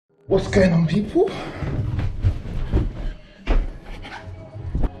What's going on, people?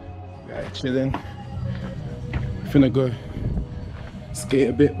 Right, chilling. Finna go skate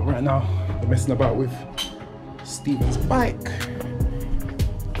a bit right now. I'm messing about with Steven's bike.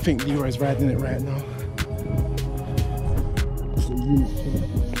 I think Leroy's riding it right now.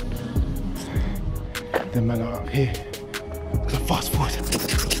 Them man are up here. Fast forward.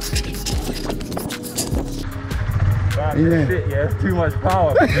 Yeah. Shit, yeah, it's too much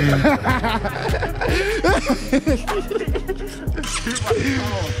power. Too much power.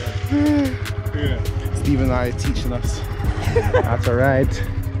 Yeah. Steve and I are teaching us how to ride. You know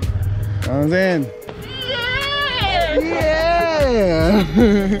what I'm saying? Yeah!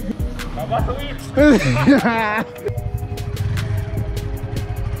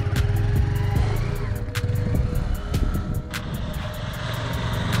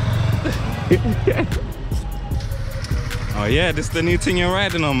 Oh yeah, this is the new thing you're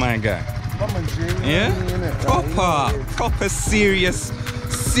riding on, my guy. Yeah? Proper serious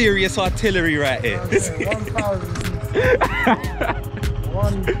artillery right here. 1,000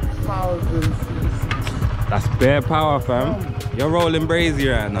 cc. That's bare power, fam. You're rolling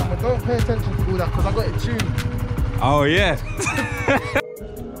brazy right now. Don't pay attention to all that because I got it tuned. Oh yeah.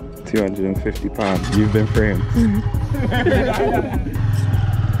 250 pounds. You've been framed.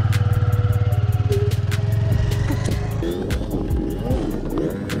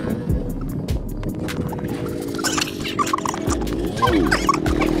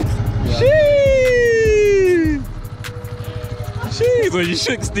 Jeez, well, you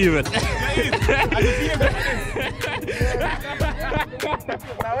shook, Steven. Have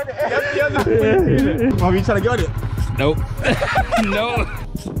you trying to get on it? Nope. No.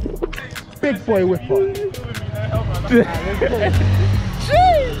 Big boy whipper.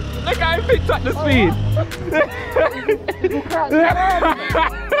 Jeez, look how he picked up the speed.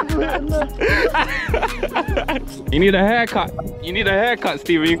 You need a haircut. You need a haircut,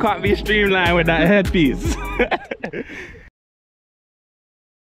 Steven. You can't be streamlined with that headpiece.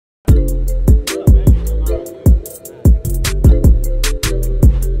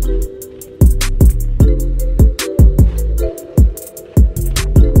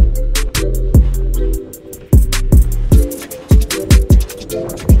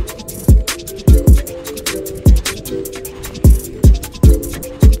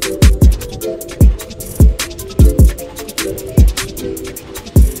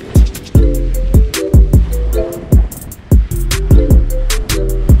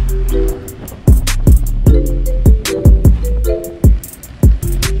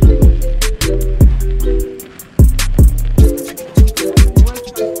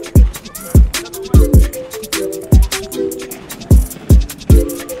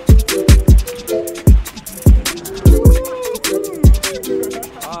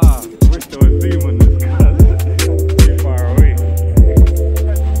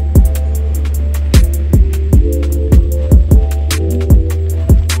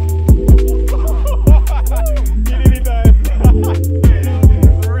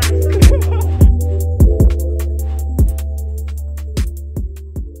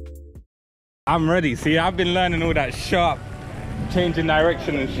 I'm ready. See, I've been learning all that sharp, changing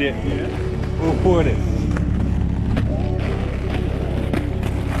direction and shit. Yeah. All for this.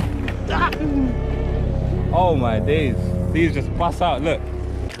 Oh my days. These just bust out, look.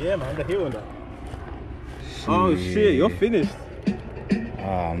 Yeah, man, the heel on that. Oh shit, you're finished.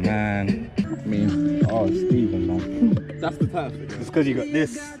 Oh man. I mean, oh Steven, man. That's the type. It's because you got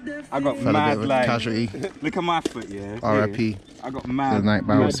this. I got mad like casualty. Look at my foot, yeah. RIP. I got mad. The Night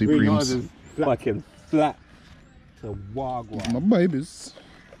Bauer Supremes. Fucking flat to wagwan. My babies.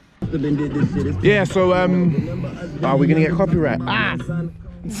 Yeah, so are we gonna get copyright?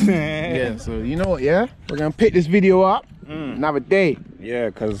 Yeah, so you know what, yeah? We're gonna pick this video up another day. Yeah,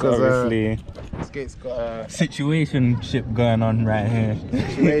 because obviously Skate's got a situationship going on right here.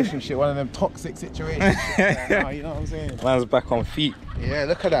 Situationship, one of them toxic situations. Now, you know what I'm saying? Man's back on feet. Yeah,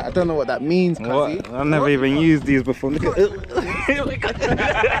 look at that. I don't know what that means, cuzzy. I've never even used these before. Look at it. I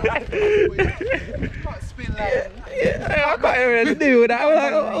can't even do that.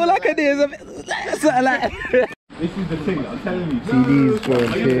 All I can do is something like this is the thing, I'm telling you. CDs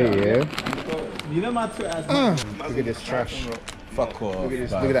going here, yeah? You know my Twitter. Look at this trash. Fuck off. Look at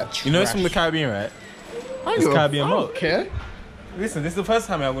this, look at that trash. You know it's from the Caribbean, right? It's Caribbean I don't milk. care. Listen, this is the first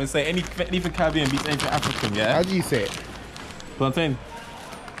time I'm going to say anything Caribbean beats anything African, yeah? How do you say it? Plantain.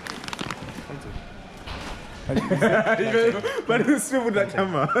 Plantain. But it's still with that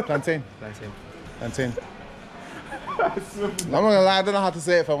camera. Plantain. Plantain. I'm not gonna lie, I don't know how to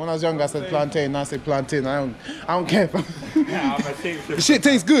say it, fam. When I was younger, I said plantain. Now I say plantain. I don't care, fam. The shit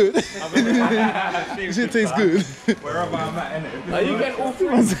tastes good. The shit tastes good. Wherever I'm at, innit? Are you getting all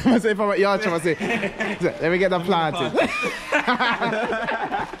through? I say if I'm at Yarcham, I say, let me get the plantain.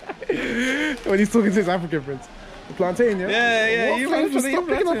 When he's talking to his African friends. The plantain, yeah? Yeah, you man for the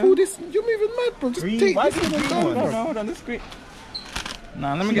picking up all this. You're moving mad, bro. Just take Why this is it one green? down. Hold on, this green.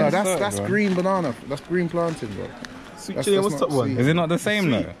 Nah, let me get this. That's green banana. That's green plantain, bro. Sweet chili, what's top one? Is it not the same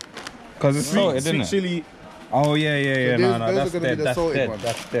though? Because it's salted, isn't it? Sweet chili. Oh yeah. So No, those that's are gonna be dead. the That's salted dead. ones.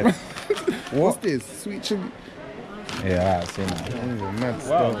 That's dead. What's this? Sweet chili. Yeah, I've seen that. Mad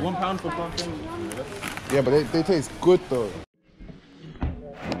Wow, stuff. £1 for plantain. Yeah, but they taste good though.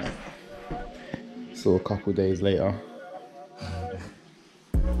 So a couple days later,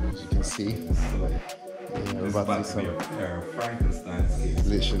 as you can see, yeah, we're about to do Frankenstein.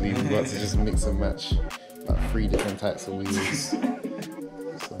 literally, we're about to just mix and match like 3 different types of wheels,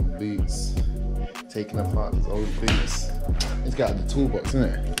 some boots, taking apart his old boots. It's got the toolbox, isn't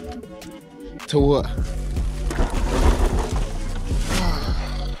it? To what?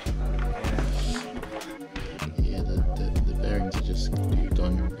 Yeah, the bearings are just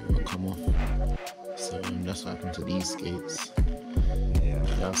done, they will come off. So that's what happened to these skates. Yeah,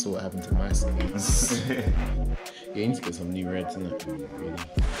 that's what happened to my skates. Yeah, you need to get some new reds, innit? Really.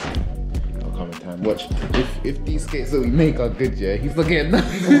 I'll come in time. Watch, if these skates that we make are good, yeah, he's not getting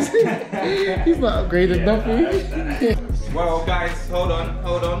nothing. He's not upgraded nothing. Well, guys, hold on.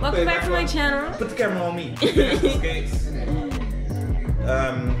 Welcome back to my channel. Put the camera on me. Skates.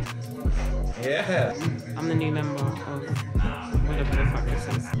 Yeah. I'm the new member of whatever the fuck this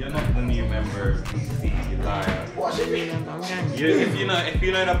is. You're not the new member. You liar. I'm the new member. I'm going. If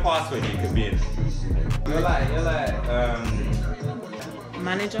you know the password, you could be in. You're like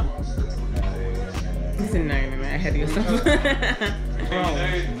Manager? Listen, no, ahead of yourself. You know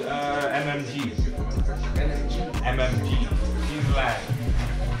MMG. She's like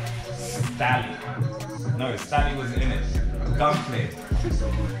Stally. No, Stally was in it.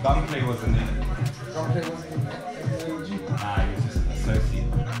 Gunplay wasn't in it. Nah, he was just an associate.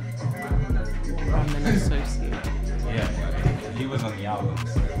 I'm an associate. Yeah, but he was on the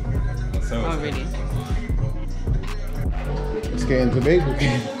albums. So Oh, really? Let's get into Bagel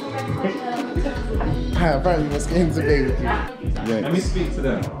King. Apparently, let's get into Bagel King. let me speak to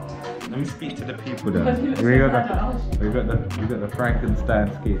them. Let me speak to the people then. We got the Frankenstein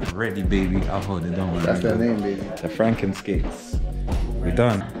skates ready, baby. I'll hold it. Don't worry. That's their name, baby. The Franken skates. We're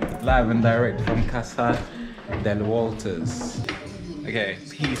done. Live and direct from Casa del Walters. Okay,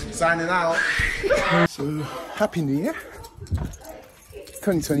 peace. Signing out. So, Happy New Year.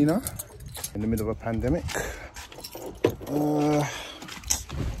 2020 now. In the middle of a pandemic.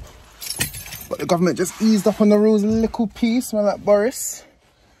 But the government just eased up on the rules a little piece, man, like Boris.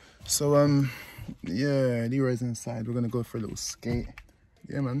 So, yeah, Leroy's inside. We're gonna go for a little skate.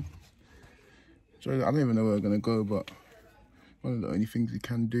 Yeah, man. I don't even know where we're gonna go, but one of the only things we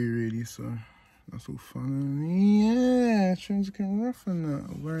can do, really, so that's all fun. Yeah, Trim's looking rough and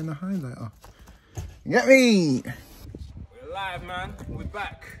that. Wearing a highlighter. Get me! We're live, man. We're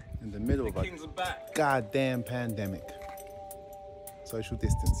back. In the middle of a Kings are back. goddamn pandemic. Social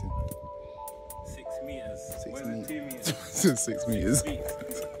distancing. 6 meters. 6 Where's meters. it 2 meters? 6 meters. Feet.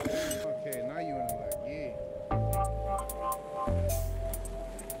 Okay, now you wanna like, yeah.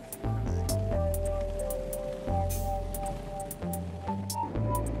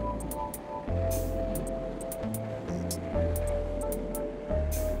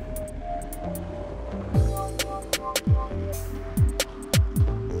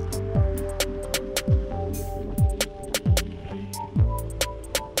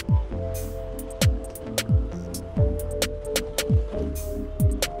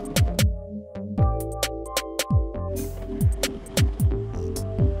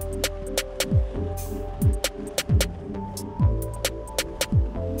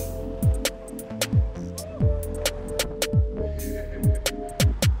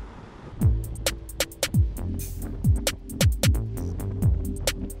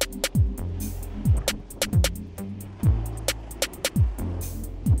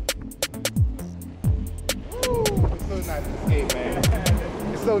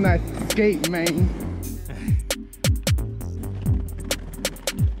 It's so nice to skate, man.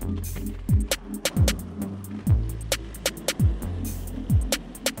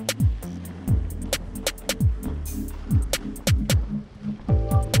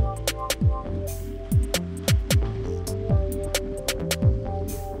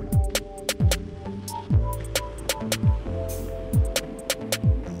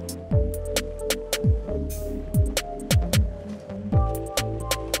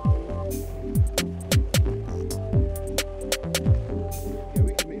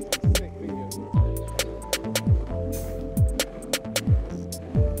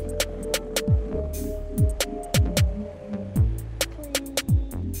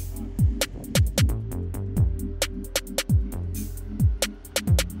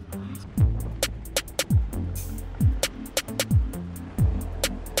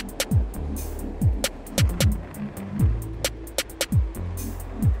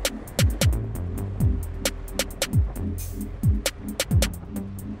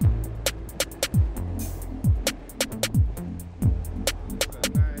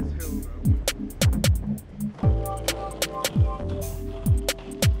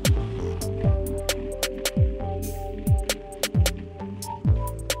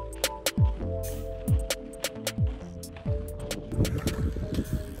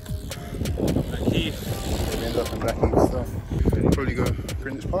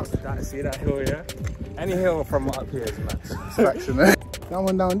 fuck? See that hill, yeah? Any hill from up here is max. Distraction, eh? That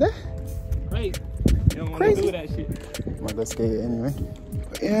one down there? Great. You don't want to do that shit. Might go skate it anyway.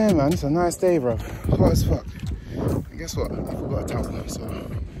 But yeah, man, it's a nice day, bro. Hot as fuck. And guess what? I forgot a towel, so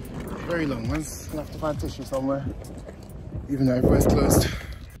very long ones. I'll have to find tissue somewhere, even though everywhere's closed.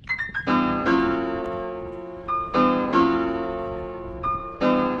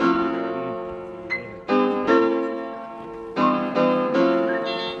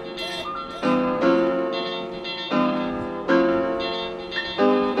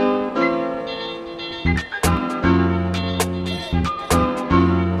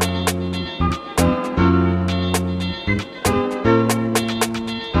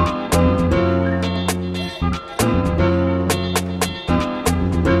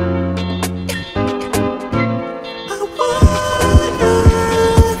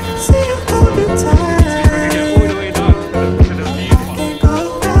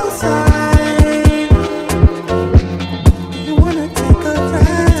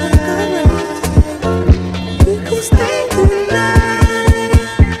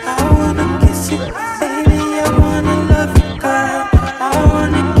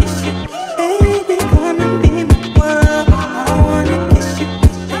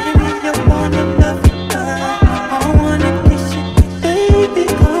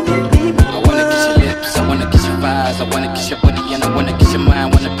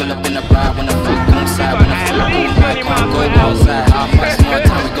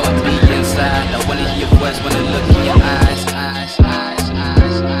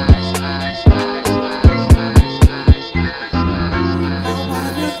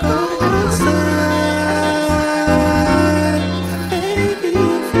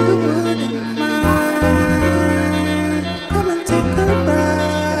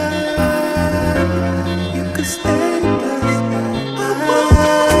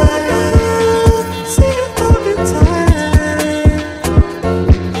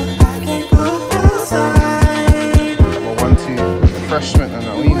 Refreshment and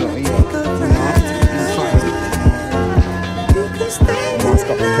that, what you got? Mask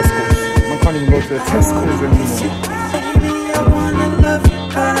up the Tesco's. Man can't even go to the Tesco's anymore. Baby, I wanna love you,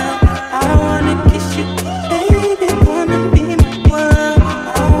 girl. I wanna kiss you. Baby, wanna be my world.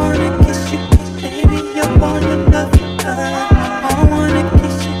 I wanna kiss you. Baby, I wanna love you, girl. I wanna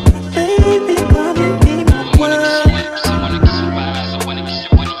kiss you. Baby, come and be my world. I wanna kiss your eyes. I wanna kiss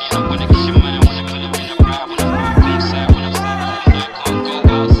your body. I wanna kiss your mind. I wanna put them in a ride. Wanna put them inside. When I'm sad, I can't go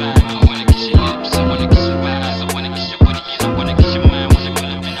outside. I wanna kiss your lips. I wanna kiss your eyes. I wanna kiss your body. I wanna kiss your mind. Wanna put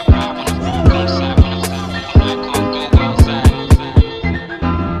them in a ride. Wanna put them outside. When I'm sad, I can't go outside.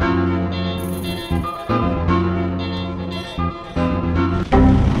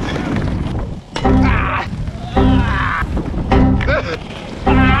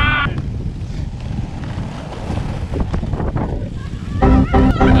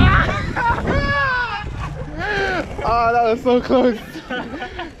 Oh, that was so close.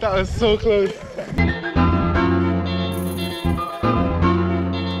 That was so close.